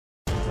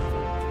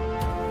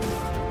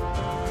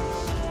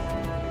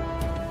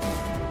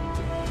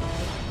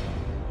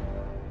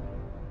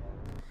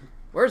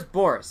Where's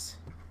Boris?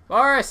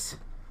 Boris!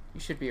 You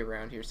should be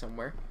around here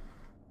somewhere.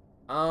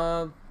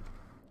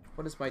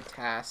 What is my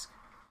task?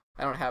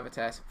 I don't have a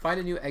task. Find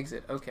a new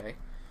exit. Okay.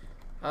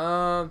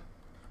 I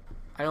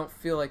don't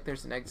feel like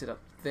there's an exit up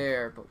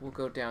there, but we'll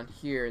go down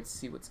here and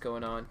see what's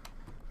going on.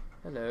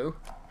 Hello.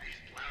 These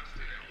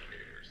blasted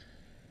elevators.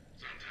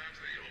 Sometimes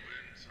they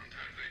open,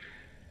 sometimes they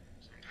don't.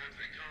 Sometimes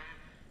they come,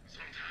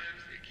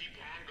 sometimes they keep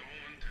on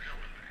going to hell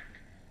and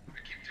back.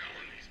 I keep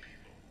telling these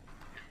people,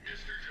 if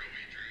Mr.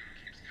 Toby Drew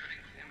keeps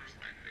cutting corners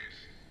like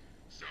this,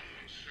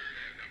 someone's sure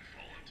to end up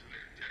falling to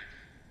their death.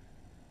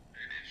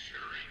 And it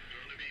sure ain't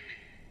gonna be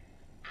me.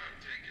 I'm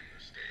taking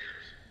the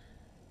stairs.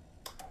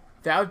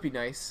 That would be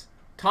nice.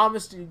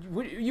 Thomas,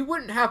 you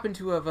wouldn't happen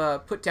to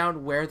have put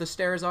down where the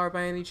stairs are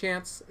by any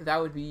chance?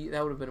 That would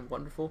have been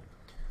wonderful.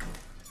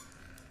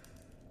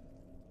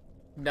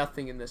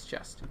 Nothing in this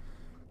chest.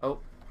 Oh,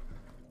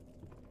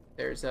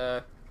 there's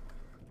a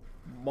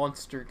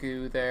monster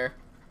goo there.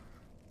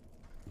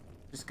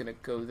 Just gonna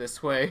go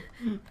this way.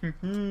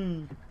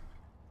 Like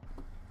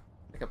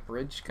a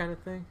bridge kind of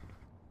thing.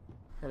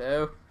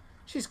 Hello.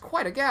 She's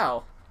quite a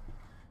gal.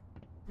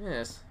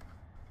 Yes.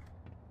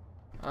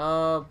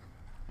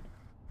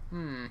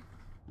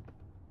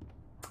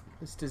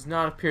 This does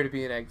not appear to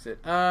be an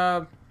exit.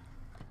 Gotta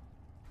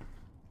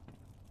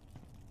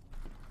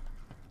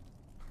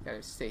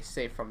stay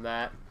safe from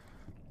that.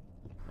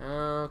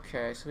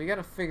 Okay, so we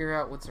gotta figure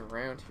out what's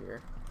around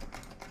here.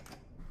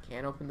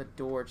 Can't open the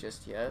door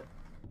just yet.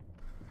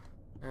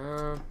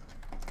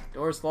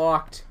 Door's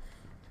locked.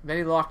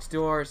 Many locked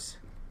doors.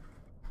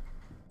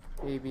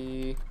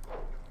 Maybe.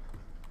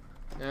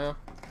 No,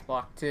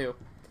 locked too.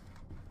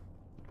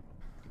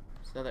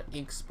 There's another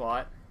ink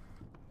spot.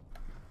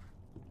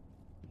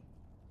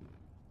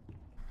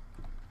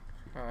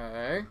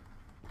 Okay.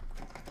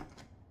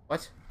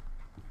 What?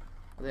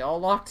 Are they all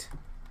locked?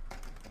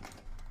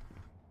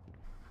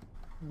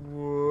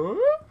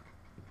 What?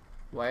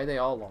 Why are they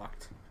all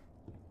locked?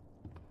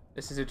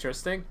 This is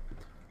interesting.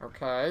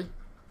 Okay.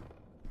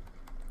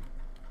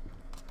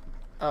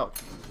 Oh.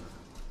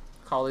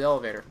 Call the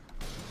elevator.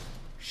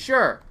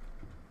 Sure.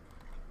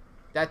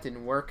 That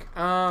didn't work.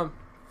 Better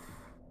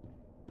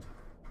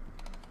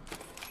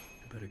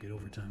get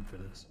overtime for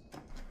this.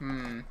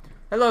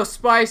 Hello,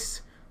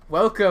 Spice.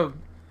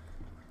 Welcome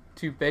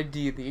to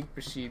Bendy and the Ink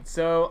Machine.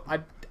 So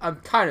I'm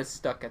kind of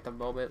stuck at the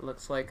moment.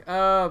 Looks like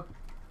I'm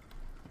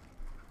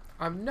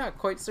not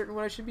quite certain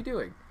what I should be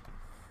doing.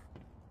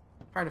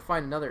 Trying to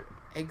find another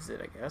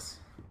exit, I guess.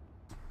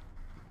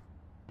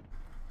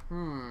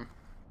 There's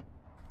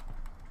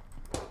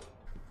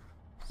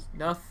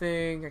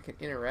nothing I can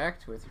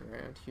interact with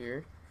around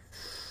here.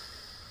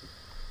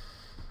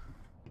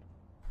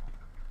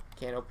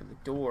 Can't open the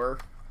door.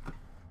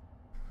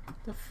 What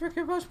the frick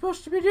am I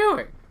supposed to be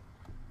doing?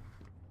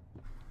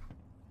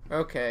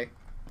 Okay.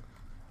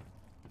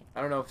 I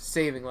don't know if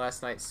saving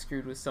last night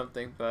screwed with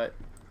something, but...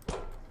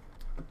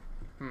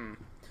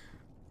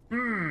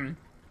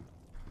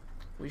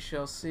 We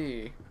shall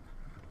see.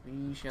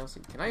 We shall see.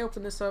 Can I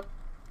open this up?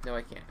 No,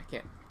 I can't. I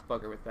can't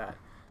bugger with that.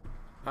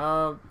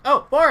 Oh,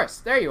 Boris!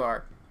 There you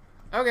are!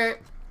 Okay.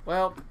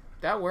 Well,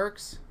 that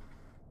works.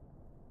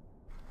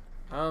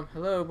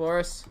 Hello,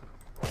 Boris.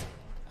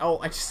 Oh,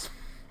 I just...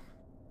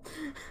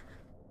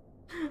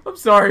 I'm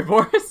sorry,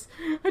 Boris.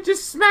 I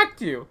just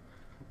smacked you.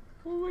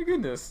 Oh my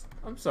goodness.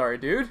 I'm sorry,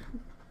 dude.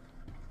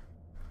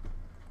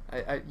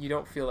 You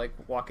don't feel like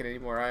walking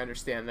anymore. I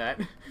understand that.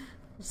 I'm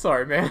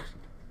sorry, man.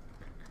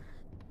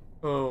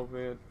 Oh,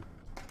 man.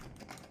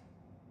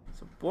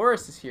 So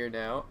Boris is here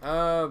now.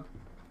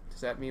 Does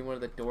that mean one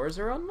of the doors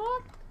are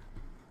unlocked?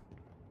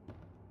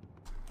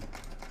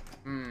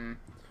 I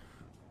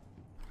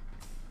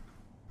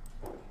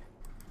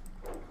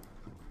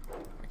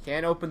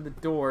can't open the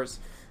doors.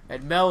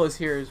 And Mel is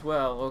here as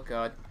well. Oh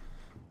god.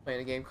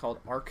 Playing a game called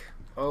Ark.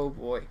 Oh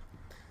boy.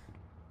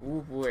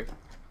 Oh boy.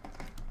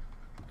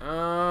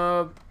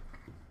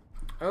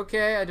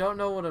 Okay, I don't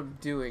know what I'm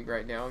doing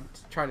right now. I'm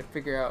just trying to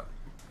figure out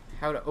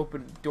how to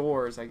open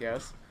doors, I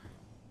guess.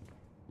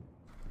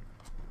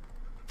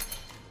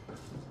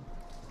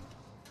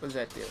 What does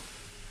that do?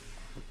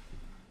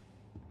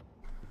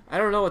 I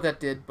don't know what that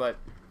did, but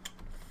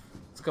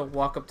let's go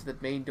walk up to the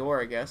main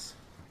door, I guess.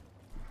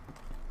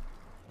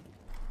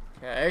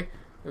 Okay.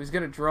 I was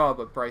gonna draw,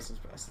 but Bryce is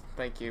best.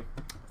 Thank you.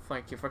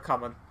 Thank you for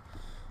coming.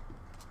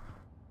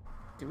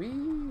 Do we...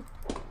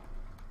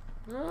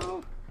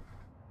 No?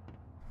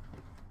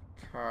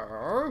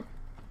 Okay.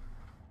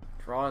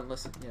 Draw and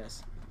listen,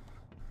 yes.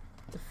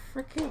 The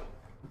frickin'...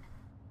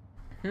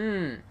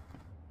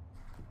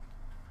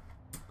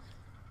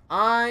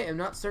 I am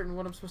not certain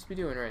what I'm supposed to be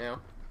doing right now.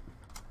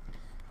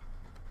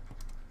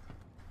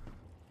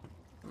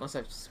 Unless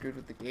I've screwed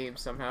with the game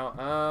somehow.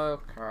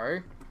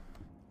 Okay.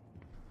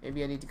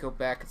 Maybe I need to go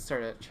back and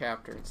start a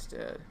chapter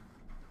instead.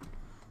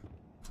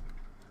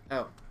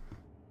 Oh.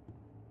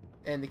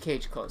 And the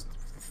cage closed.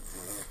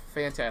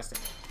 Fantastic.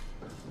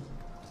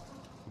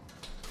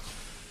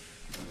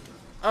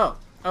 Oh,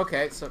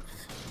 okay, so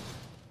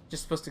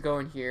just supposed to go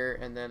in here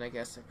and then I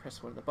guess I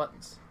press one of the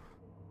buttons.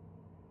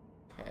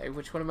 Okay,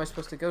 which one am I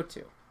supposed to go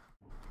to?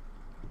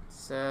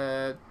 Let's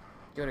go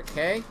to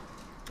K,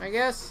 I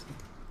guess.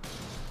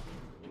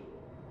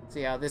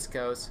 See how this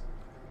goes.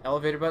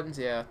 Elevator buttons,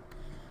 yeah.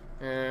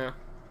 Yeah.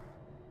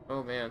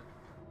 Oh man.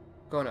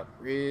 Going up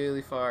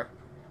really far.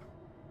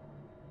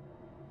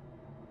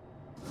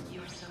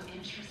 You're so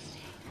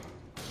interesting.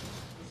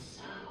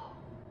 So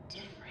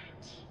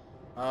different.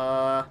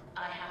 Uh.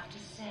 I have to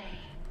say,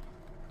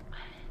 I'm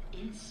an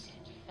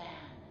instant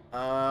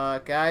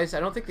fan. Guys, I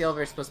don't think the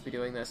elevator's supposed to be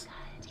doing this. Got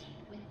a date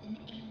with an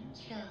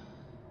angel.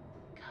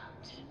 Come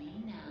to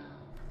me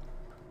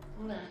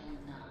now. Level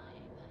 9.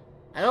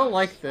 I don't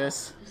like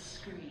this. The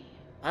scream.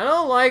 I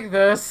don't like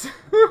this.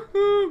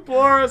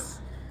 Boris.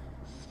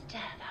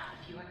 Step out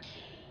of your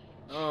cage.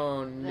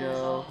 Oh There's a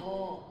no.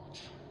 whole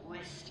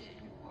twisted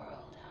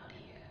world out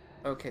here.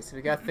 Okay, so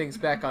we got things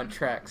back on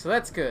track. So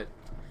that's good.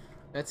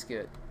 That's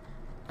good.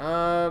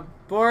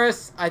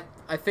 Boris, I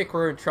think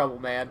we're in trouble,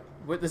 man.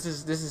 This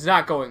is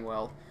not going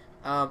well.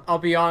 I'll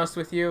be honest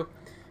with you.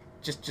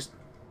 Just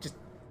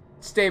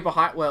stay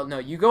behind. Well, no,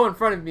 you go in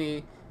front of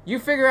me. You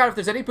figure out if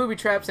there's any booby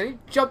traps, any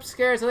jump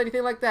scares, or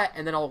anything like that,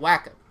 and then I'll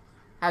whack him.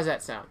 How's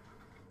that sound?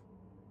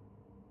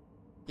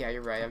 Yeah,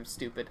 you're right. I'm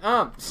stupid.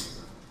 Oh.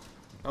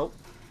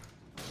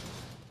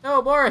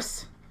 No,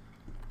 Boris.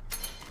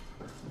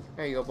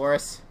 There you go,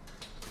 Boris.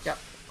 Got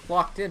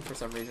locked in for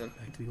some reason.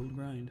 Back to the old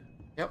grind.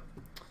 Yep.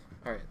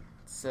 All right.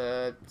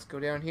 Let's go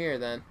down here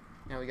then.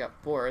 Now we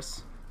got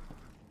Boris.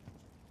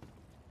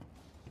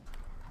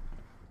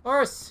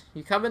 Boris,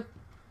 you coming?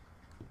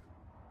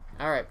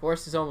 All right,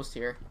 Boris is almost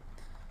here.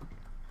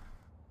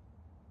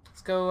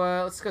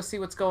 Let's go see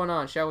what's going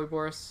on, shall we,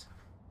 Boris?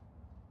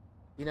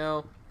 You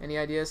know, any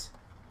ideas?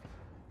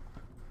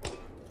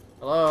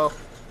 Hello?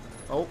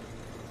 Oh.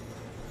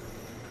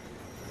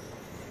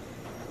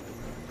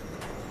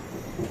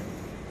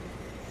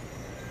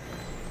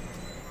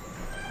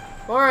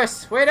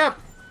 Boris, wait up!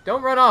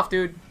 Don't run off,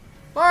 dude.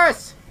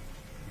 Boris!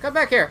 Come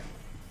back here!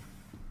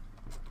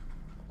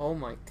 Oh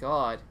my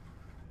god.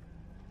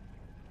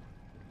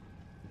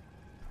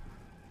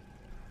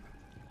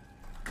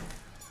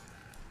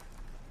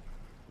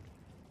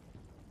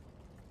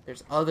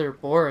 There's other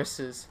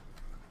Borises.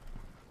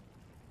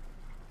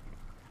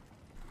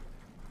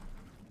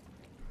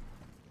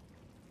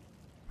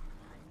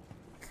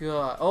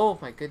 God. Oh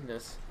my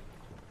goodness.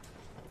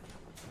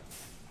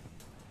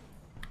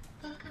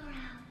 Look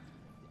around.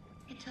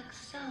 It took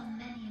so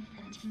many of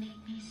them to make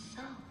me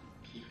so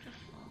beautiful.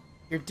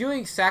 You're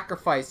doing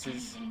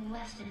sacrifices. Anything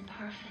less than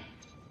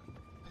perfect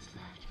was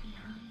left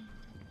behind.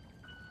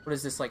 What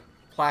is this, like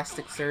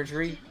plastic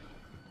surgery?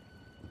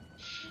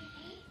 She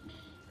hate me.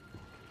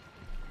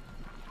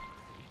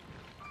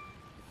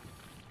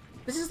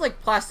 This is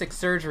like plastic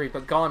surgery,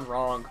 but gone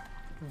wrong.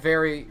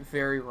 Very,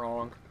 very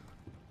wrong.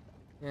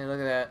 Yeah,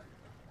 look at that.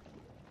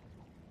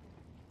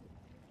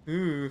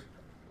 Ooh.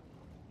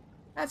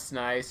 That's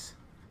nice.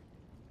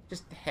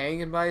 Just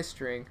hanging by a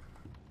string.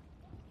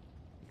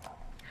 Who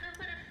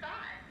would have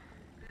thought?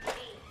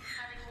 Me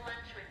having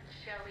lunch with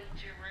Joey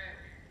Giroux.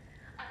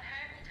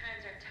 Apparently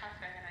times are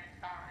tougher than I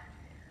thought.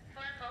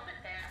 For a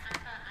moment there, I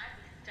thought I'd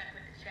be stuck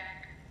with the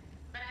check.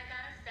 But I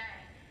gotta say,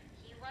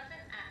 he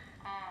wasn't at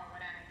all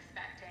what I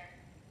expected.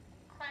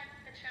 Quite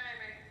the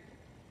charmer.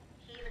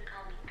 He even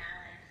called me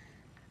Alice.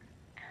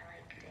 I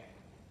liked it.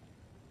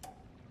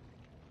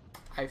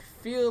 I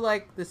feel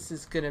like this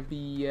is gonna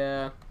be,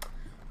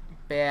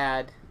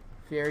 bad.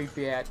 Very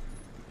bad.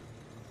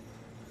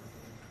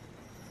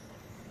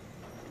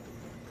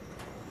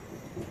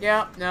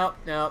 Yep, nope,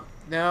 nope,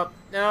 nope,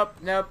 nope,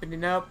 nope,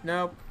 nope,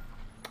 nope.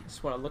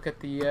 Just want to look at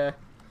the,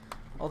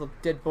 all the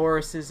dead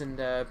Borises and,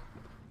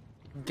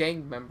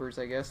 gang members,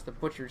 I guess. The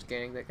Butcher's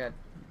gang that got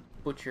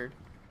butchered.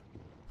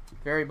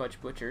 Very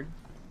much butchered.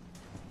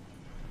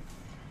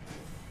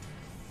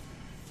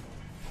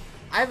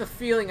 I have a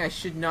feeling I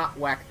should not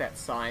whack that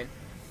sign.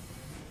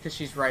 Because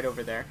she's right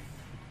over there.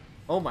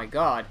 Oh my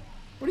god.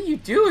 What are you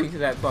doing to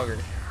that bugger?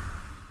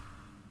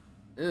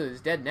 Ooh, he's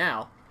dead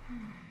now.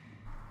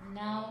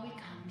 Now we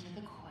come to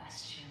the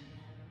question.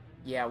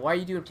 Yeah, why are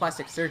you doing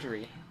plastic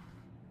surgery?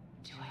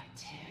 Do I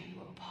tear you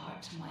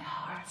apart to my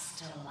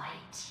heart's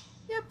delight?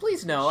 Yeah,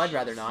 please no, I'd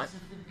rather not.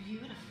 Chances of the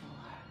beautiful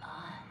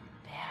are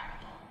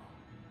unbearable.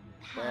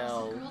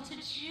 Well, How's a girl to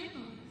choose?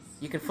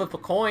 you can flip a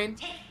coin.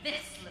 Take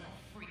this little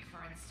freak,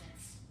 for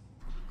instance.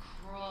 He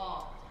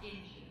crawled in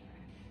here,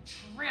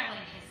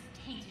 trailing his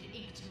tainted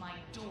ink to my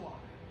door.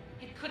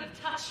 It could have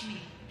touched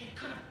me. It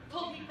could have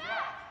pulled me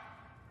back.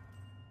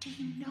 Do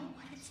you know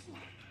what it's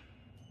like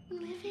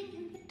living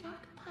in the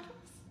dark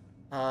puddles?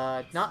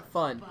 Not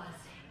fun. Buzzing,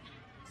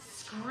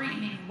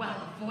 screaming well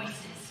of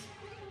voices.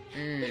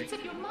 It's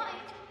in your mind,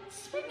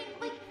 swimming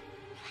like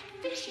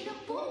fish in a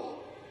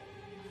bowl.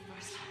 The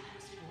first time I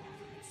was born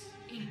from its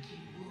inky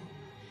womb,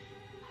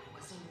 I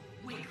was a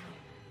wiggling,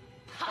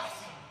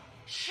 pussing,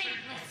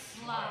 shapeless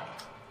slug.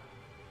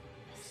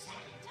 The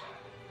second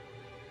time,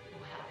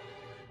 well,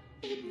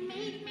 it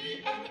made me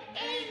an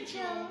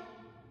angel.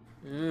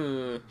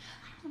 Ooh.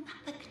 I will not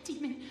let the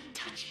demon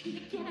touch me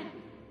again.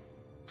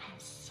 I'm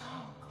so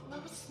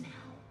close now.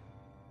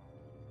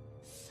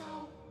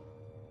 so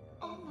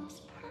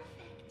almost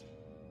perfect.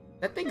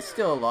 That thing's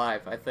still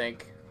alive, I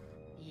think.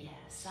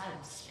 Yes, I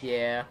will stay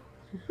Yeah.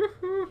 for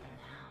now.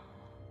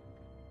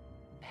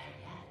 Better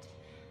yet,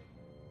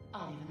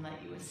 I'll even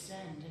let you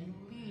ascend and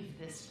leave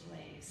this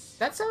place.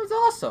 That sounds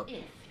awesome. If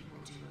you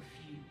will do a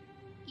few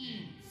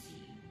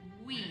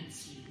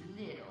eensy,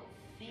 little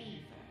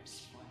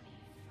favors for me.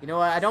 You know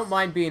what? I don't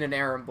mind being an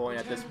errand boy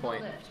at this Return to the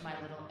point. lift, my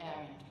little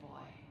errand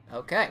boy.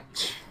 Okay.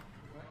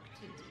 Work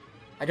to do.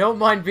 I don't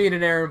mind being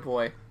an errand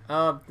boy.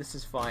 This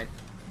is fine.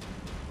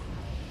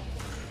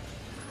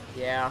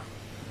 Yeah.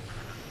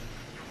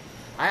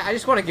 I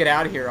just want to get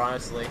out of here,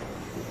 honestly.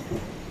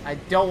 I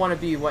don't want to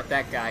be what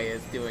that guy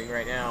is doing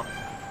right now.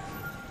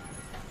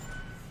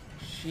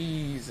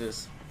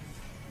 Jesus.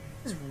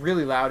 It's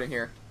really loud in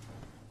here.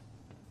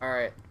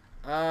 Alright.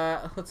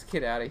 Let's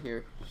get out of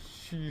here.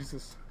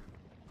 Jesus.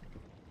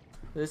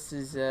 This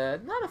is,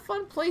 not a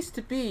fun place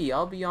to be,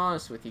 I'll be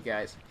honest with you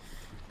guys.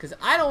 Because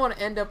I don't want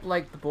to end up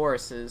like the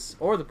Boris's,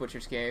 or the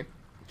Butcher's game.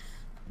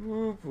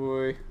 Oh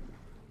boy.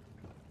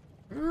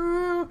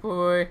 Oh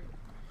boy.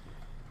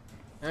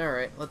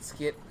 Alright, let's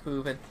get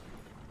moving.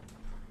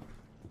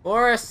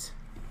 Boris!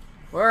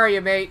 Where are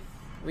you, mate?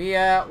 We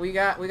got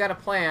a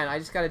plan. I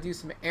just gotta do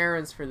some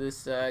errands for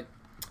this,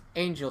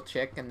 angel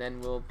chick, and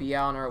then we'll be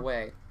on our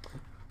way.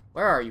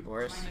 Where are you,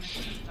 Boris? My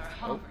machines are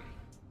hungry.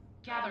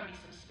 Gather me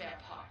some spare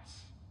parts.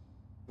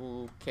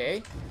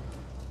 Okay.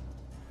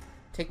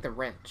 Take the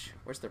wrench.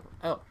 Where's the...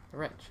 Oh, the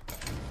wrench.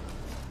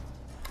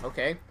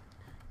 Okay.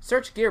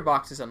 Search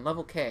gearboxes on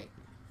level K.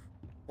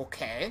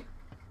 Okay.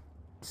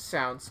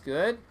 Sounds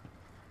good.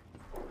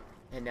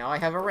 And now I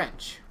have a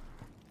wrench.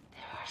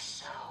 There are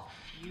so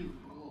few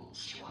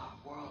rules to our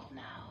world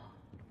now.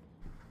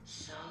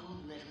 So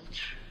little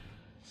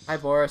truths. Hi,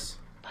 Boris.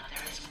 But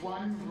there is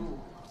one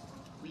rule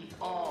we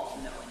all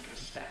know and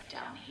respect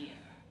down here.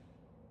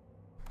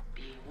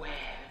 Beware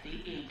the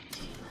ink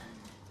demon.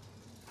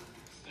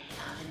 Stay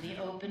out in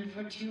the open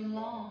for too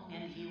long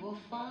and he will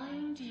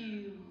find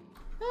you.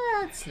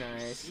 That's If you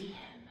nice. see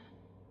him,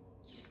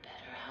 you'd better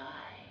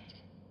hide.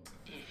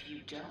 If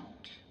you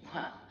don't,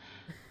 well,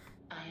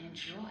 I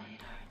enjoyed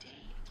our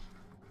date.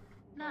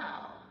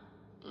 Now,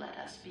 let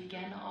us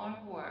begin our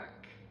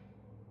work.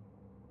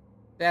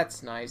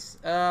 That's nice.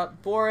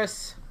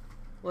 Boris,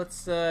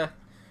 let's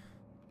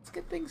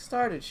get things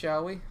started,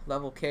 shall we?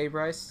 Level K,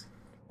 Bryce.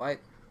 What?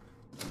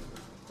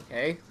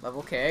 Okay,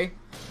 level K.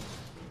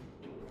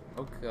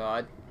 Oh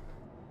god.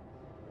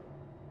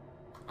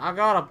 I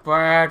got a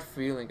bad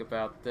feeling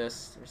about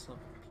this. There's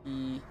level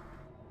P.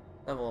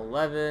 Level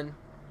 11.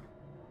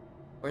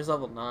 Where's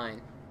level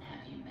 9?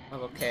 Have you met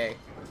Level him? K.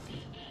 The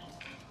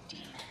ink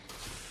demon.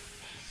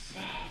 They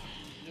say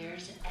he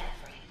hears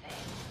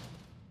everything.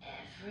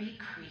 Every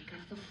creak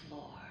of the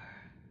floor.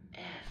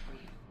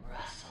 Every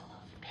rustle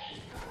of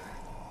paper.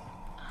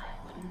 I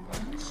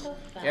wouldn't run so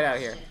fast Get out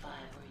of here. if I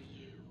were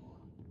you.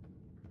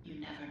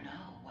 You never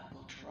know what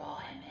will draw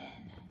him in.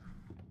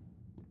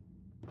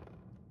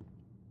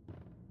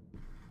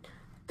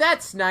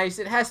 That's nice.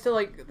 It has to,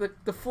 like,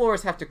 the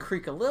floors have to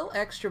creak a little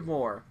extra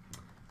more.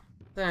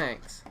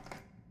 Thanks.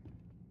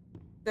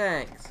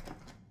 Thanks.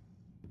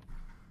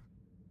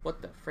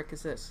 What the frick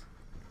is this?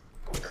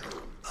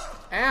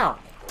 Ow!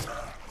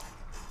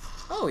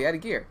 Oh, he had a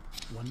gear.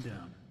 One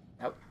down.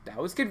 That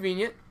was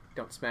convenient.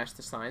 Don't smash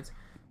the signs.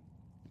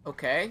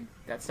 Okay,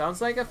 that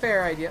sounds like a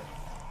fair idea.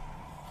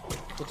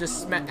 We'll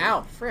just smash.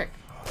 Ow, frick.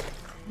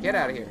 Get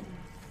out of here.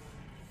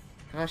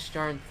 Gosh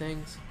darn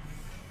things.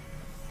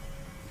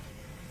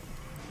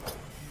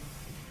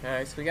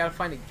 Alright, so we gotta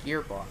find a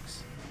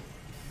gearbox.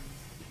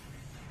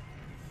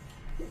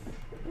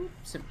 Ooh,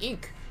 some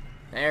ink.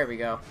 There we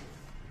go.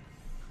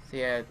 So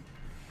yeah,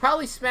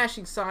 probably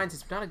smashing signs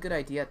is not a good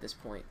idea at this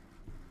point.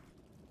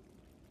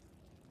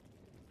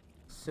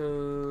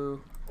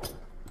 So...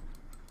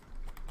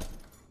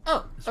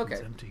 Oh, This okay.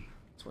 one's empty.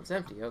 This one's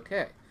empty,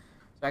 okay.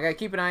 So I gotta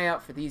keep an eye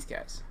out for these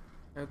guys.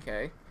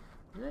 Okay.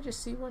 Did I just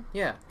see one?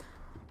 Yeah.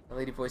 The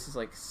lady voice is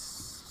like...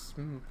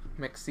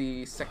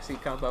 Mexy, sexy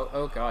combo.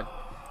 Oh god.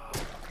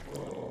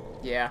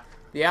 Yeah.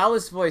 The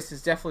Alice voice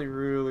is definitely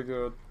really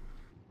good.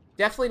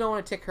 Definitely don't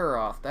want to tick her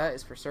off. That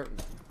is for certain.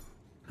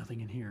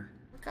 Nothing in here.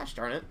 Gosh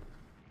darn it.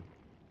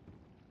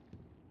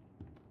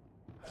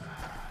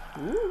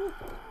 Ooh.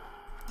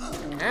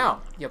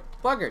 Ow, you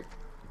buggered.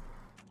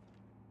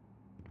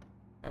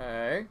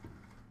 Okay.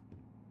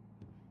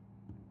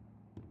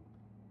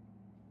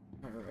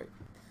 Alright.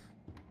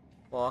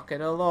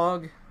 Walking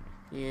along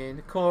in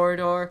the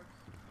corridor.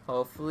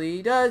 Hopefully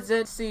he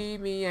doesn't see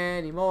me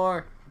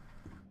anymore.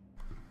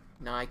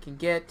 Now I can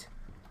get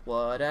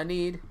what I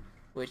need,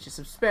 which is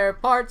some spare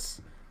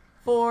parts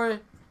for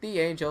the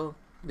Angel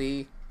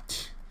Lee.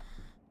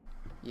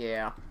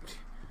 Yeah.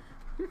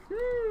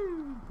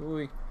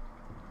 Boy.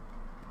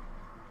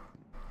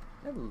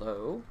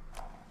 Hello.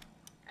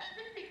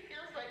 Everything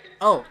feels like it's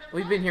Oh, coming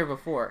we've been apart. here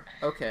before.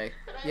 Okay.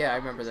 But Yeah, I lost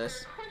remember the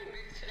this. recording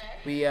booth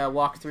today. We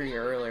walked through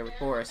here earlier with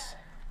Boris.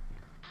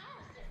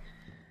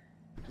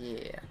 Allison.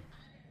 Yeah.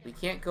 We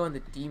can't go in the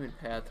demon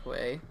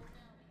pathway.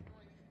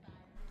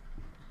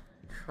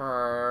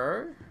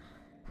 her.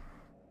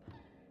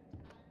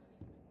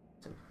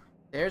 So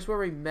there's where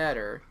we met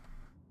her.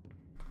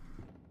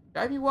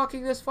 Should I be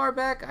walking this far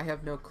back? I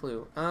have no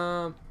clue.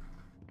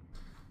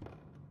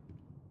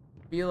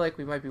 Feel like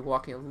we might be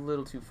walking a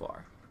little too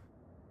far.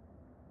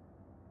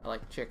 I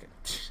like chicken.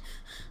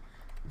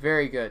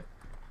 Very good.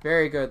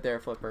 Very good there,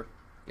 Flipper.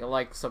 You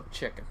like some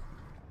chicken.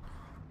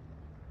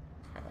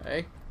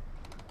 Okay.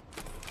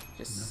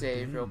 Just Another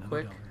save day, real another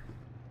quick. dollar.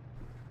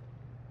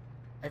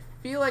 I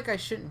feel like I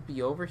shouldn't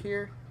be over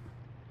here.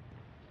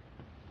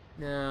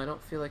 No, I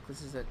don't feel like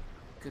this is a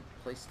good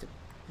place to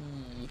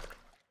be.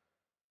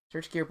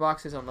 Search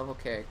gearboxes on level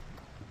K.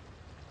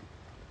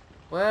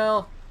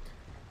 Well,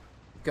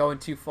 going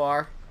too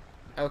far.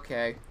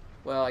 Okay.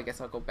 Well, I guess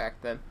I'll go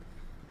back then.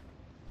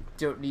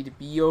 Don't need to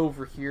be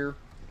over here.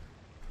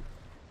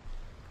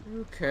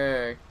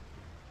 Okay.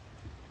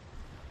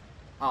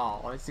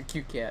 Oh, it's a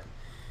cute cat.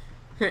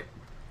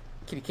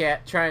 Kitty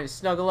cat trying to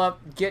snuggle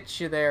up. Get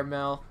you there,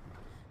 Mel.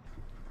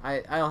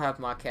 I don't have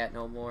my cat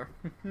no more.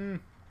 Yeah,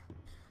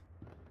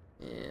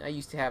 I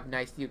used to have a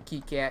nice little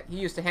kitty cat. He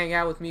used to hang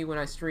out with me when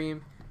I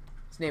stream.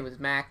 His name was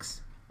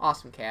Max.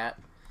 Awesome cat.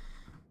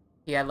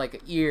 He had like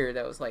an ear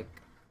that was like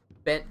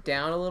bent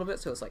down a little bit,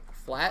 so it was like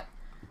flat.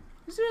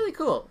 It was really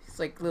cool. He's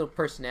like a little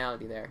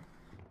personality there.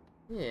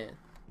 Yeah.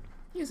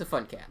 He was a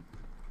fun cat.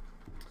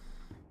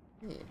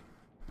 Yeah.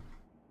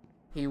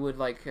 He would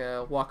like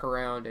walk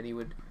around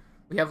and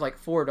we have like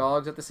 4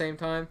 dogs at the same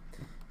time,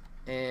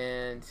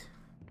 and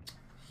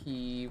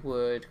he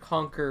would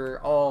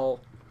conquer all,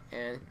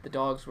 and the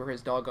dogs were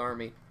his dog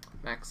army.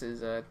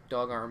 Max's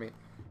dog army.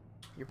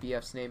 Your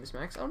BF's name is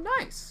Max? Oh,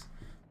 nice.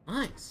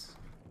 Nice.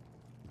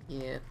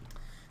 Yeah.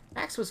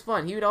 Max was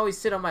fun. He would always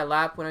sit on my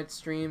lap when I'd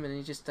stream, and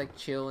he'd just like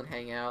chill and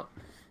hang out.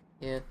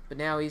 Yeah, but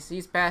now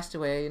he's passed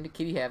away into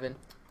kitty heaven.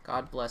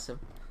 God bless him.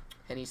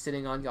 And he's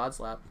sitting on God's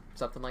lap.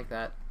 Something like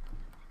that.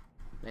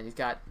 And he's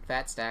got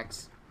fat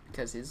stacks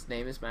because his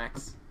name is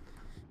Max.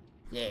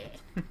 Yeah.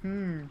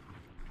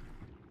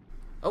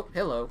 Oh,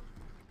 hello.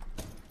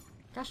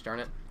 Gosh darn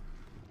it.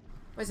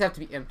 Why does it have to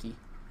be empty?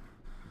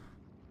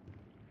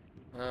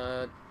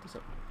 So...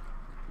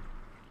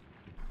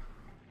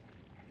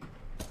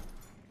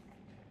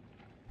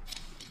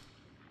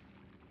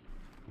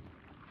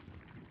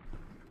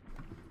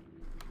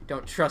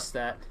 Don't trust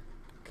that.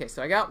 Okay,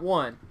 so I got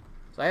 1.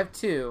 So I have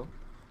 2.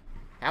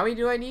 How many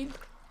do I need?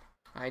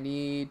 I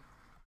need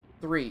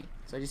 3.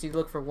 So I just need to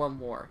look for 1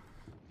 more.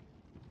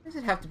 Why does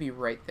it have to be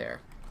right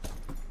there?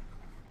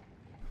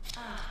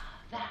 Ah,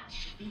 that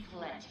should be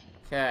plenty.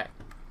 Okay.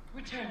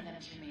 Return them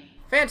to me.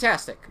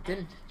 Fantastic.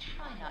 And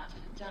try not to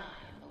die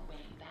on the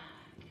way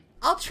back.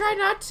 I'll try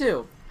not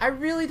to. I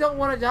really don't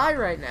want to die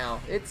right now.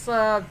 It's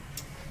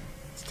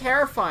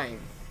terrifying.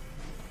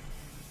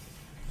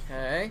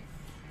 Okay.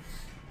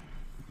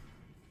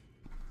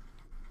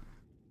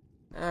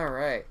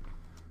 Alright.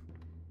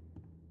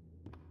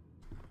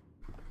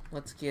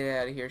 Let's get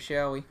out of here,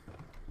 shall we?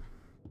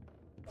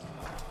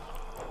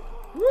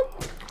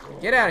 Whoop!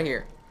 Get out of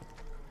here.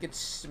 Get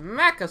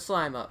smack a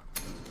slime up.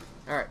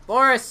 Alright,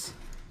 Boris!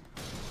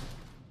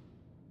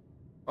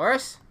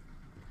 Boris?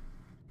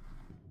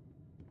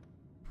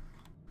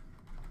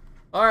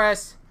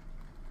 Boris!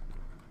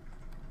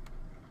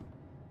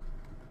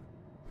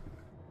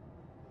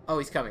 Oh,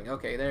 he's coming.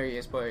 Okay, there he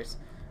is, Boris.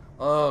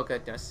 Oh,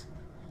 goodness.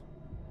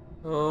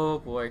 Oh,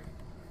 boy.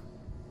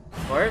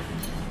 Boris?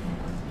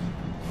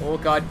 Oh,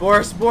 God.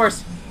 Boris!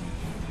 Boris!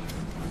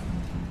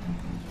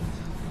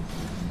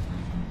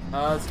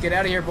 Let's get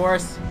out of here,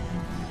 Boris.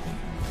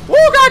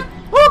 Oh, God!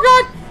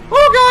 Oh, God!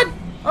 Oh,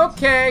 God!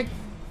 Okay.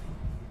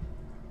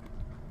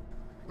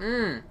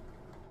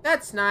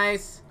 That's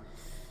nice.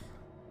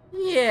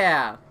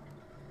 Yeah.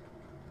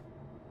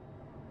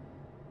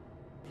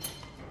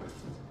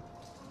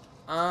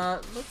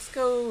 Let's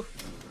go...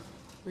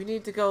 We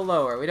need to go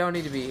lower. We don't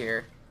need to be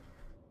here.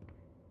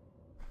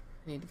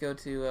 I need to go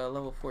to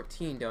level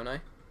 14, don't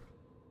I?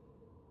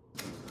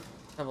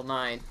 Level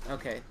 9.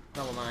 Okay,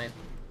 level 9.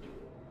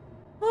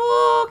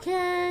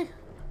 Okay.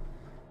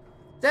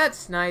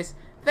 That's nice.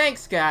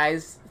 Thanks,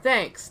 guys.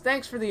 Thanks.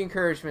 Thanks for the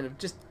encouragement of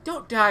just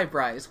don't die,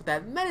 Bryce, with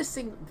that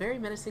menacing, very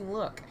menacing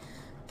look.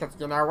 Because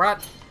you know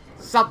what?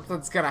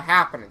 Something's gonna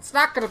happen. It's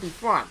not gonna be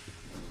fun.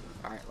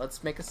 Alright,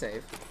 let's make a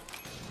save.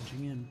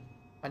 Punching in.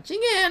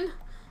 Punching in.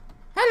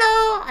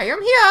 Hello, I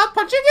am here,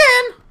 punching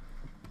in.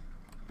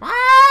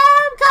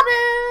 I'm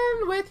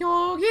coming with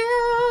your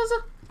gears.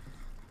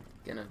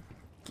 Gonna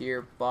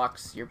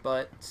gearbox your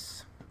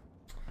butts.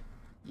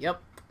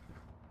 Yep.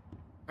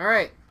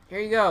 Alright, here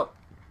you go.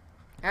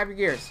 Have your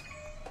gears.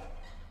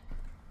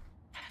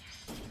 Have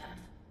you seen them?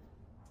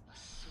 The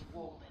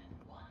swollen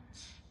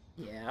ones.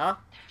 Yeah.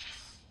 They're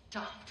just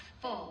stuffed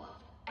full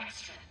of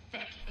extra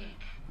thick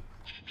ink.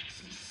 It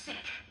makes me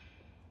sick.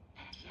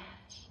 And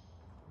yet,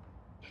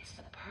 it's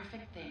the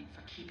perfect thing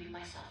for keeping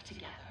myself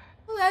together.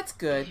 Well, that's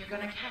good. If you're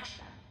gonna catch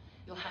them,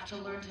 you'll have to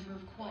learn to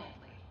move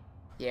quietly.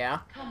 Yeah.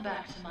 Come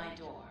back to my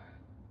door.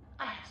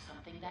 I have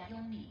something that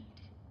you'll need.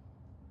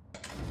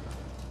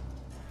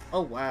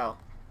 Oh, wow.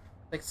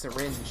 Like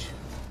syringe.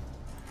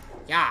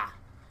 Yeah.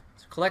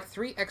 So collect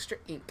 3 extra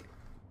ink.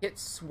 Hit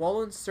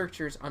swollen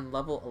searchers on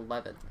level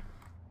 11.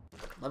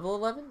 Level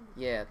 11?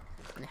 Yeah.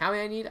 And how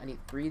many I need? I need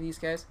 3 of these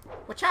guys.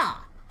 Wacha!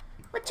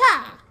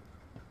 Wacha!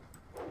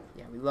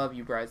 Yeah, we love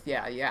you, Bryce.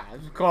 Yeah,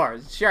 of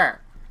course.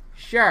 Sure.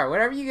 Sure.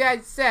 Whatever you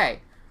guys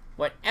say.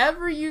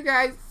 Whatever you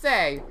guys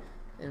say.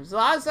 As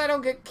long as I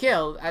don't get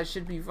killed, I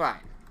should be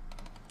fine.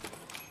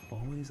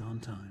 Always on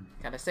time.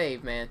 Gotta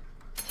save, man.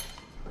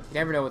 You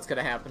never know what's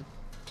gonna happen.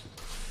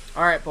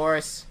 Alright,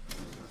 Boris.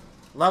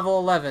 Level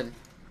 11.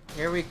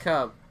 Here we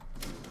come.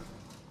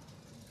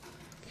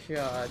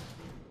 God.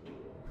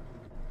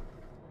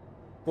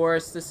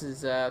 Boris, this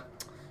is,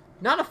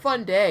 not a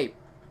fun day.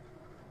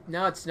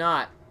 No, it's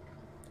not.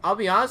 I'll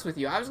be honest with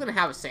you. I was gonna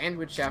have a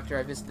sandwich after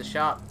I visit the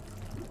shop.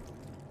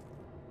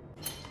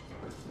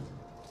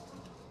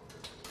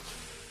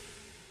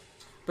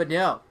 But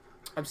no.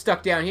 I'm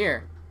stuck down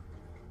here.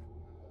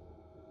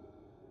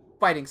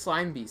 Fighting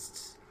slime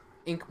beasts.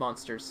 Ink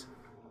monsters.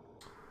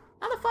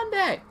 Not a fun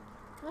day.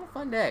 Not a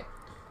fun day.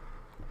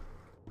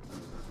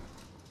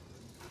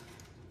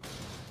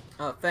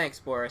 Oh, thanks,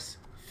 Boris.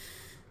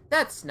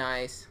 That's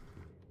nice.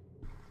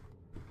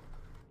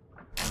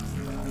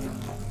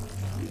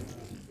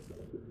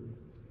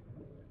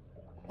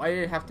 Why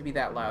did it have to be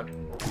that loud?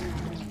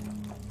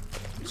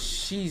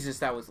 Jesus,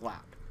 that was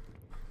loud.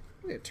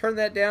 I'm gonna turn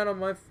that down on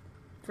my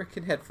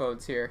freaking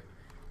headphones here.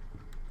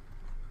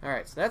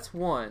 Alright, so that's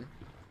 1.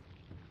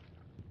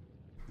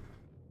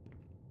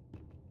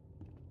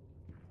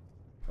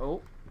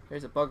 Oh,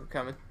 there's a bugger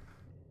coming.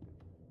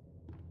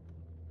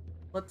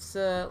 Let's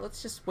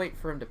just wait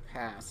for him to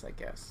pass, I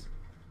guess.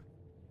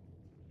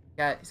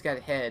 He's got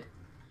a head.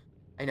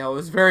 I know, it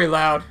was very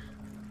loud.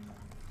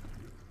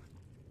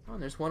 Oh,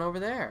 and there's one over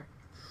there.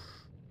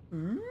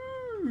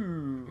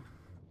 Ooh.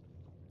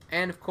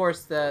 And of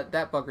course, that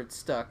bugger's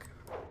stuck.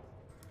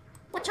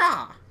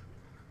 Wacha!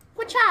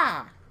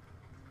 Wacha!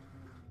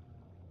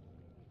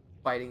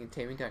 Fighting and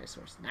taming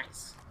dinosaurs.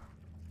 Nice.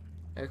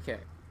 Okay.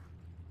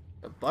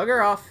 So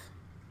bugger off.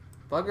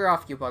 Bugger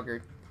off, you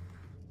bugger.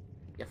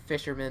 You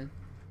fisherman.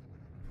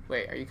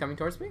 Wait, are you coming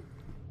towards me?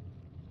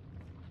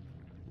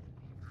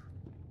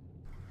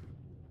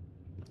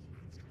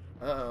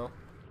 Uh-oh.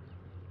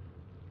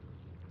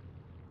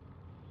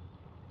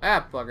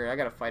 Ah, bugger. I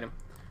gotta fight him.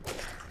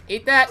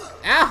 Eat that!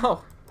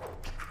 Ow!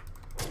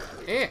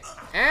 Eh.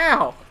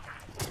 Ow!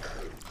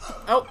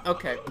 Oh,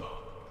 okay.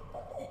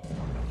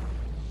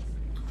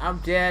 I'm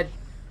dead.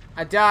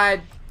 I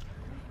died.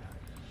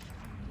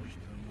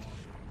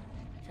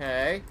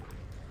 Okay.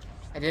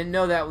 I didn't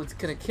know that was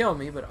gonna kill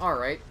me, but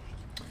alright.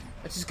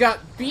 I just got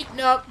beaten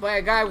up by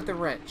a guy with a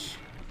wrench.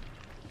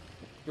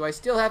 Do I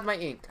still have my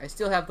ink? I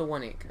still have the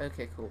 1 ink.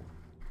 Okay, cool.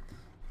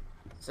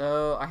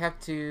 So, I have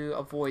to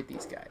avoid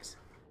these guys.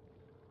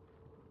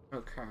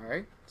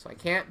 Okay. So I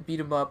can't beat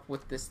him up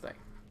with this thing.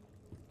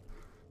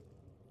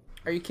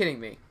 Are you kidding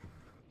me?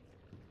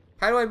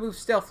 How do I move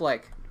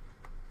stealth-like?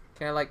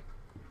 Can I, like...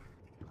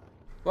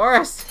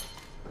 Boris!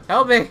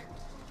 Help me!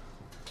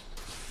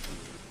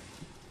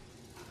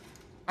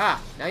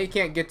 Ah, now you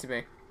can't get to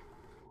me.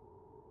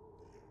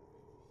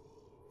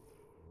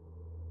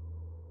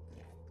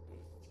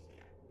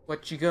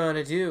 What you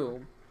gonna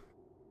do?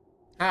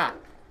 Ah.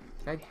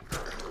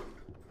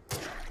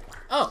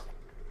 Oh!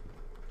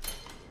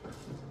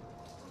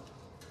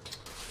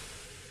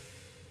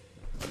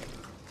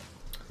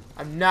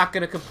 I'm not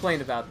gonna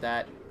complain about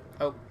that.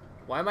 Oh,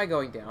 why am I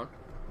going down?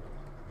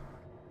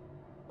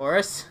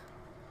 Boris?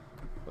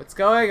 What's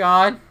going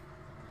on?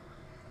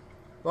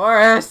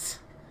 Boris!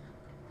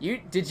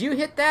 Did you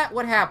hit that?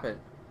 What happened?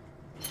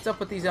 What's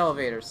up with these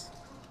elevators?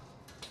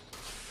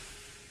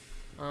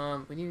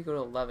 We need to go to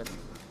 11.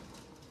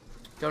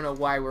 Don't know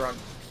why we're on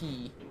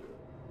P.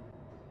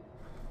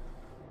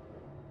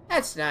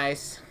 That's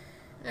nice.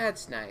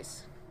 That's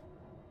nice.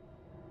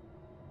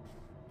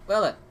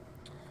 Well then.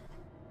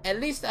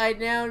 At least I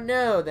now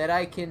know that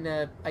I can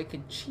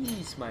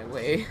cheese my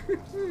way.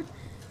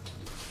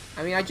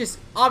 I mean,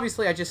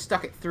 obviously I just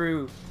stuck it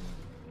through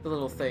the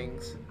little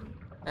things.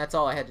 That's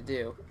all I had to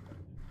do.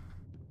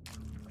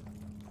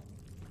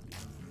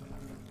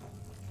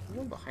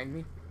 Anyone behind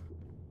me?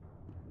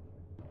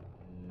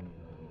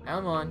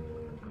 Come on.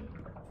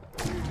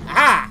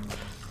 Aha!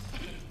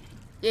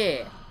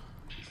 Yeah.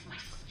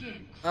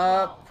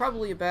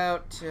 Probably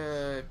about,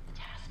 The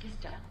task is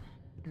done.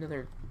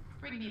 another...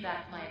 Bring me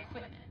back my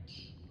equipment,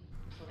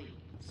 please.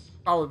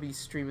 Probably be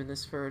streaming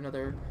this for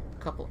another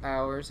couple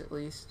hours at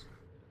least.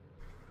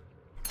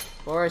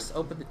 Boris,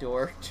 open the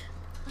door.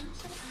 Once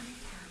upon a time,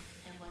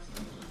 there was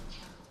an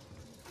angel,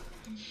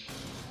 and she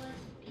was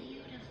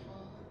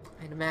beautiful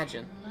I'd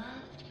imagine. and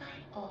loved by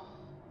all.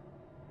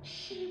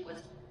 She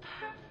was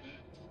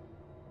perfect.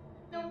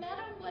 No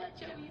matter what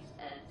Joey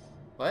says.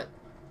 What?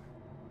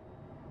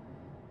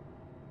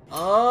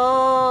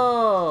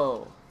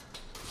 Oh!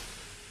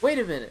 Wait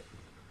a minute.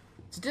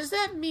 So does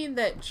that mean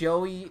that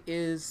Joey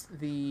is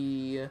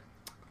the...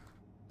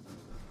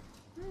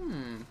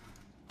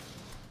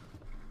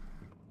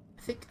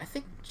 I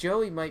think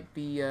Joey might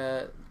be,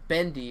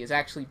 Bendy is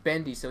actually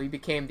Bendy, so he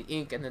became the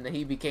ink, and then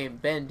he became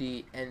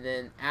Bendy, and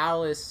then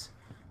Alice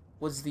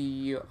was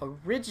the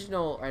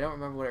original, I don't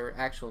remember what her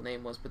actual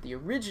name was, but the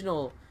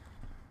original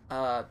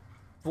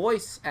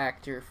voice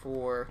actor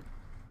for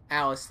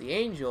Alice the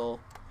Angel,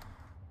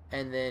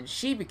 and then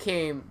she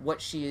became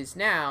what she is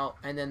now,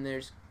 and then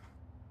there's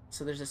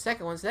a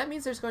second one, so that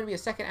means there's going to be a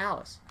second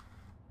Alice.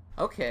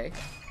 Okay.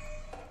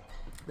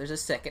 There's a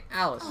second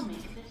Alice. I'll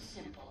make this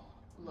simple.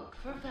 Look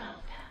for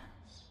valve pads.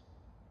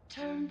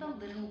 Turn the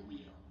little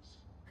wheels.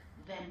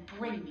 Then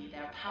bring me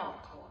their power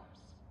cores.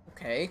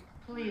 Okay.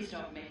 Please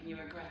don't make me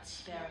regret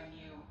sparing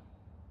you.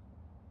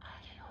 I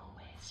can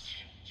always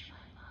change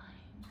my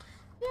mind.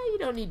 Yeah, you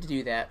don't need to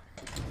do that.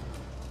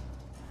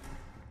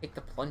 Take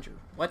the plunger.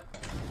 What?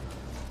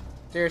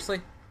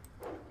 Seriously?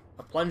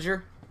 A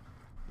plunger?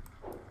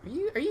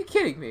 Are you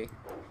kidding me?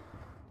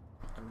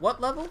 On what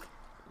level?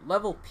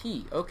 Level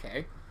P.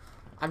 Okay.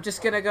 I'm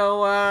just gonna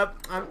go,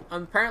 I'm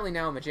apparently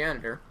now I'm a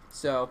janitor,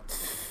 so.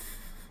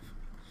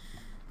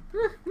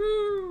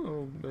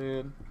 Oh,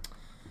 man.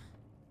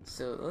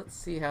 So, let's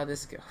see how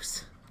this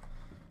goes.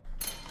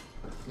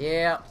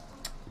 Yeah.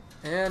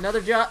 Another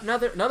job,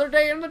 another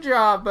day in the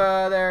job,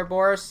 there,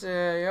 Boris.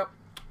 Yep.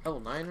 Level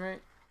 9,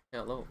 right?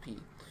 Yeah, level P.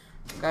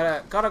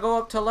 Gotta go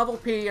up to level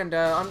P and,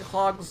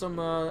 unclog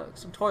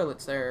some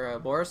toilets there,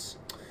 Boris.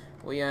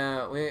 We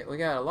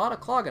got a lot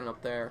of clogging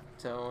up there,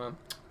 so,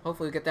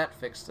 hopefully we get that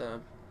fixed.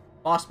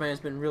 Boss man has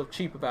been real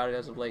cheap about it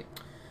as of late.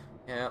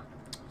 Yeah.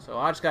 So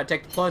I just gotta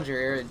take the plunger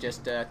here and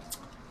just,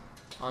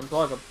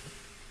 unplug them.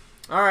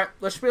 Alright,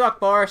 wish me luck,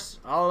 Boris.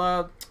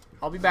 I'll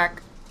be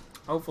back.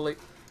 Hopefully.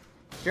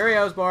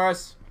 Cheerios,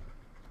 Boris.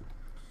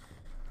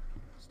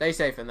 Stay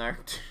safe in there.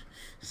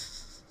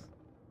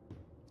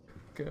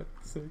 God's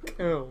sake.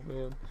 Oh,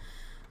 man.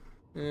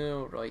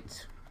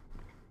 Alright.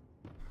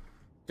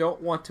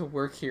 Don't want to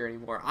work here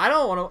anymore. I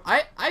don't want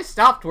to... I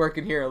stopped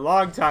working here a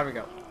long time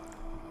ago.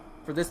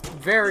 For this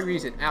very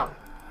reason. Ow.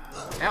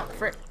 Ow,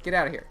 frick. Get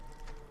out of here.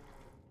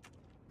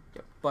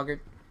 You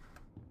buggered.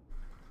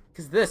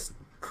 Because this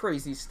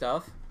crazy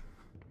stuff.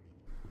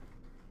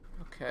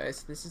 Okay,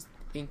 so this is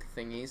ink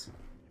thingies.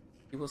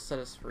 He will set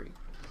us free.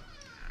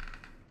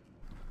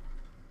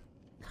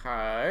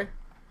 Okay.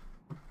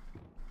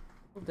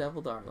 Little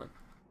devil darling.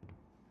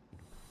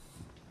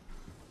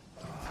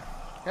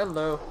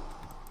 Hello.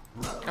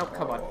 Oh,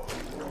 come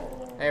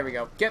on. There we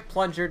go. Get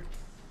plungered.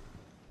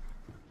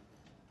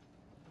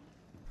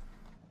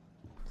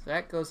 So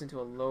that goes into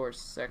a lower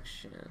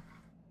section.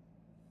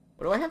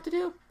 What do I have to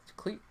do? To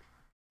complete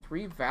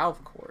 3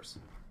 valve cores.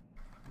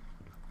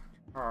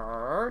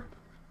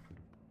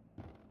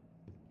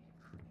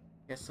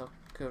 Guess I'll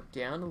go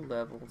down a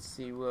level and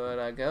see what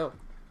I go.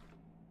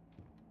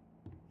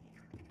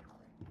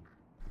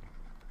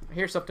 I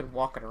hear something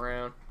walking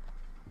around.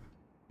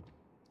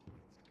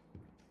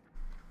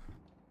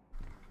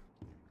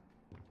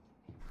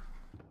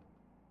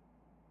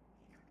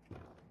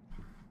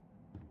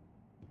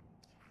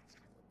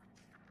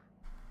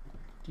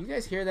 Do you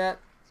guys hear that?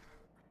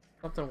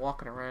 Something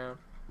walking around.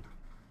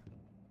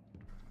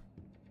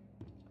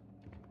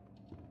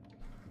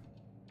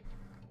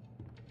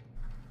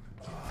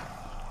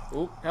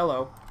 Oop,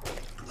 hello.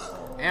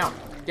 Ow.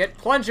 Get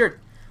plungered!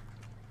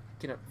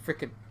 Gonna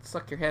frickin'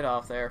 suck your head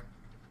off there.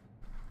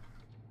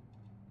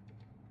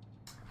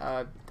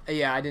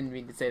 Yeah, I didn't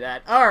mean to say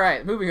that.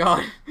 Alright, moving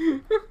on.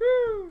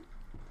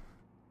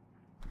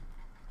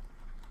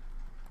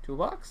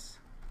 Toolbox?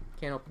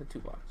 Can't open the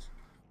toolbox.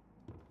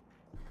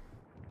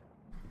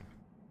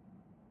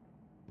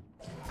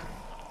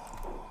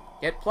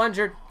 Get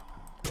plungered!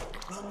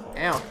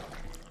 Ow.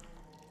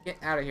 Get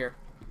out of here.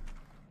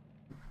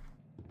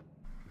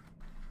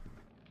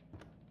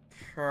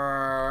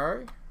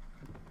 Okay.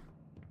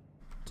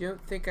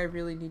 Don't think I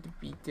really need to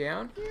be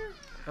down here.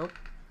 Oh.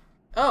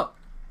 Oh!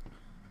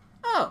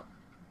 Oh!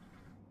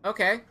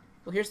 Okay.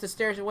 Well, here's the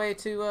stairs away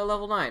to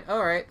level 9.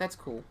 Alright, that's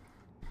cool.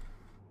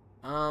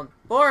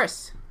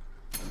 Boris!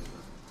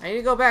 I need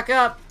to go back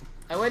up.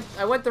 I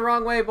went the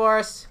wrong way,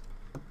 Boris.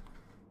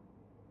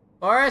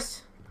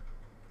 Boris?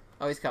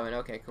 Oh, he's coming.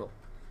 Okay, cool.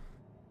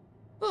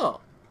 Cool.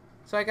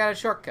 So I got a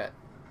shortcut.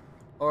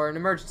 Or an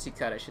emergency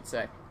cut, I should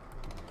say.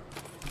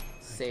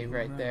 Save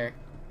right there.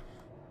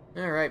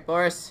 Alright,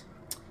 Boris.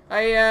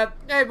 Hey,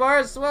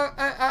 Boris, well,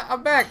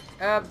 I'm back.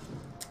 I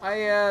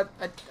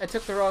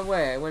took the wrong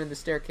way. I went in the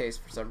staircase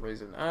for some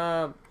reason.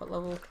 What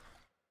level?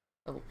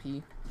 Level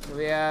P.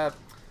 So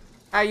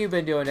how you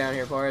been doing down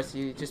here, Boris?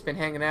 You just been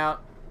hanging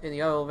out in the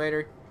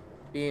elevator?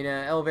 Being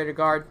elevator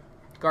guard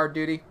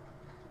duty?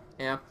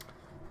 Yeah.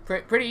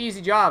 Pretty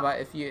easy job,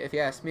 if you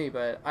ask me,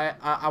 but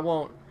I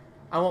won't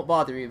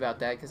bother you about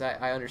that, because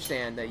I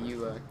understand that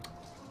you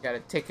gotta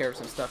take care of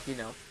some stuff, you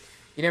know.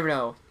 You never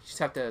know. You just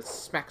have to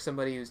smack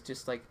somebody who's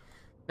just, like,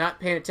 not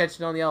paying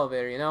attention on the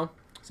elevator, you know?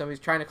 Somebody's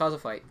trying to cause a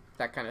fight.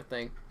 That kind of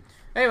thing.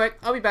 Anyway,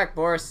 I'll be back,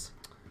 Boris.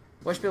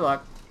 Wish me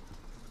luck.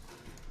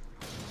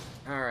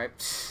 Alright.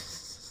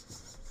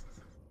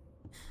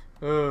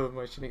 Oh,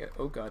 my shenanigans.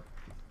 Oh, God.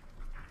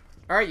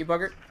 Alright, you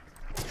bugger.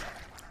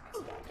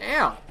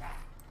 Ow!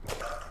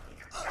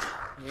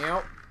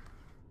 Yep.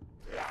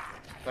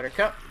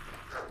 Buttercup.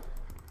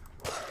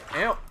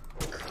 Yep.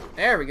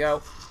 There we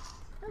go.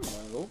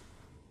 Hello. Is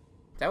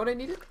that what I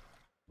needed?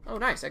 Oh,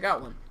 nice. I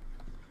got one.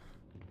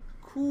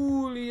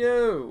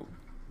 Coolio.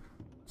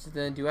 So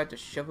then, do I have to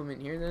shove them in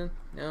here then?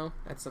 No,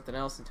 that's something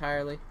else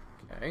entirely.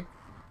 Okay. I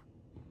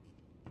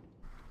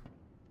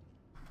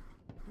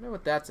don't know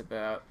what that's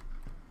about.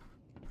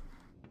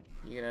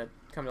 You gonna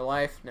come to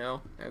life?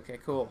 No? Okay,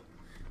 cool.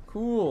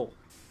 Cool.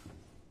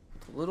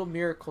 The Little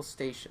Miracle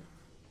Station.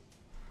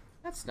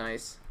 That's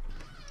nice.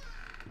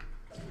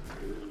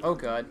 Oh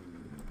god.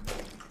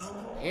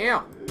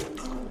 Ow!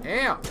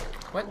 Ow!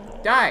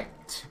 What? Die!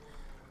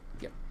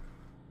 Yep.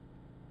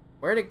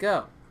 Where'd it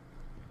go?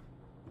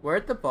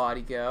 Where'd the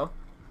body go?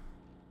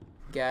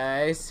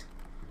 Guys,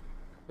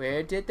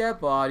 where did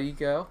that body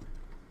go?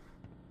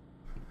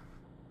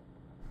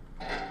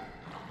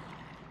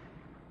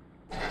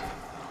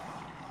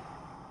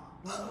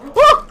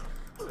 Woo!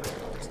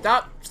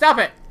 Stop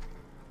it!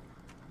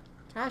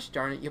 Gosh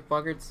darn it, you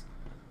buggards.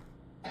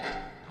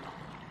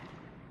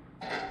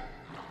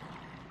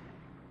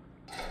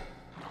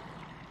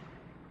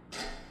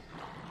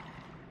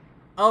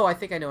 Oh, I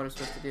think I know what I'm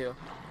supposed to do.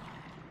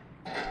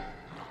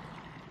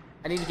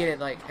 I need to get it,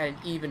 like, at an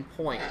even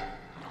point.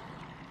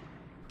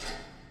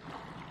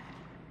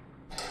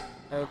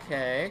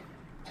 Okay.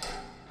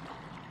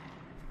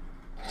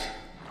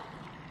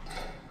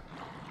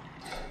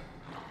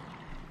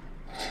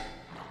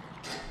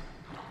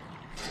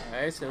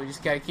 Okay, so we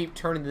just gotta keep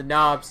turning the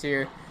knobs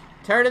here.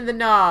 Turning the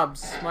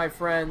knobs, my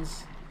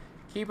friends.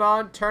 Keep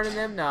on turning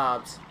them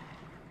knobs.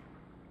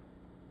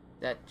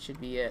 That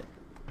should be it.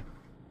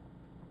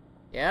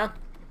 Yeah?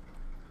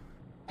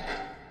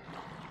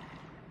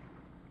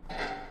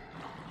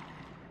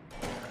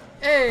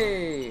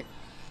 Hey!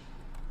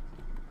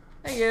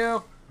 Thank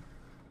you.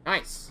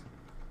 Nice.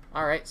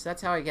 Alright, so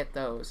that's how I get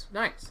those.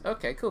 Nice.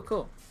 Okay, cool,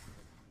 cool.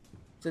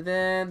 So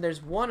then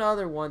there's one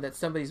other one that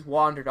somebody's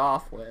wandered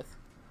off with.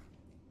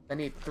 I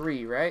need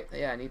 3, right?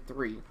 Yeah, I need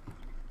 3.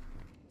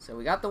 So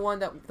we got the one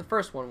that the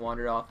first one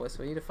wandered off with,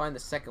 so we need to find the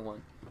second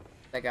one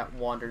that got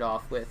wandered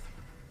off with.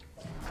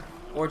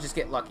 Or just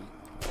get lucky.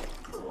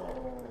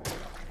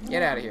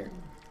 Get out of here.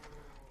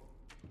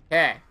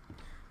 Okay.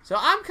 So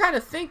I'm kind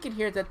of thinking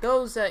here that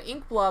those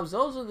ink blobs,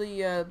 those are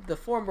the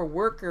former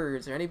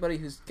workers or anybody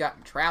who's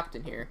gotten trapped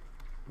in here.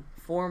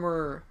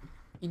 Former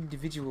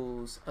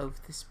individuals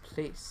of this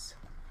place.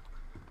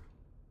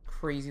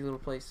 Crazy little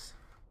place.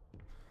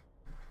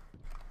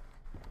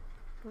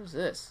 What is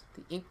this?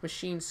 The ink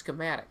machine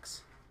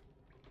schematics.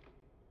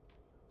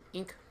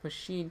 Ink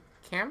machine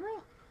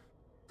camera?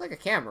 It's like a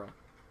camera.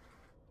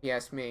 If you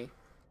ask me.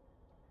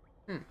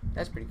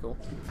 That's pretty cool.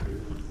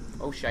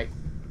 Oh, shite.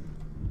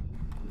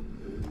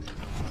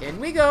 In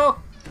we go!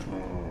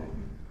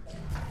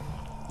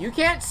 You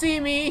can't see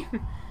me!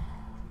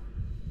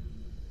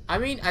 I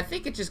mean, I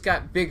think it just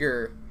got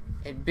bigger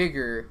and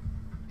bigger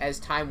as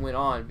time went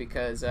on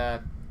because,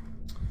 I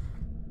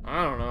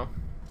don't know.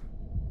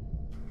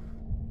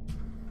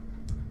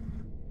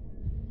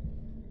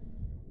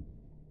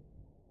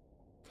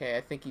 Okay,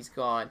 I think he's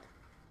gone.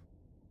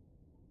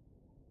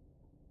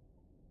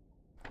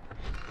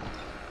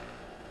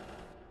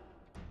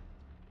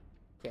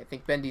 Okay, I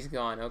think Bendy's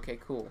gone. Okay,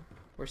 cool.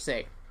 We're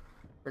safe.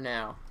 For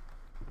now.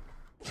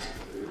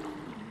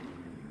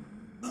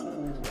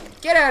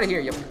 Get out of here,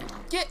 you...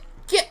 Get!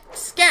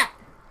 Scat!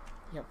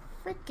 You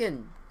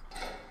freaking...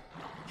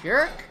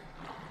 jerk!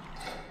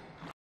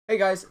 Hey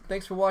guys,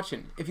 thanks for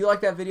watching. If you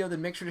like that video,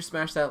 then make sure to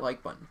smash that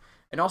like button.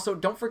 And also,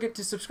 don't forget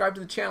to subscribe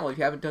to the channel if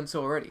you haven't done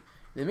so already.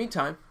 In the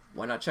meantime,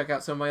 why not check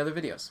out some of my other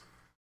videos?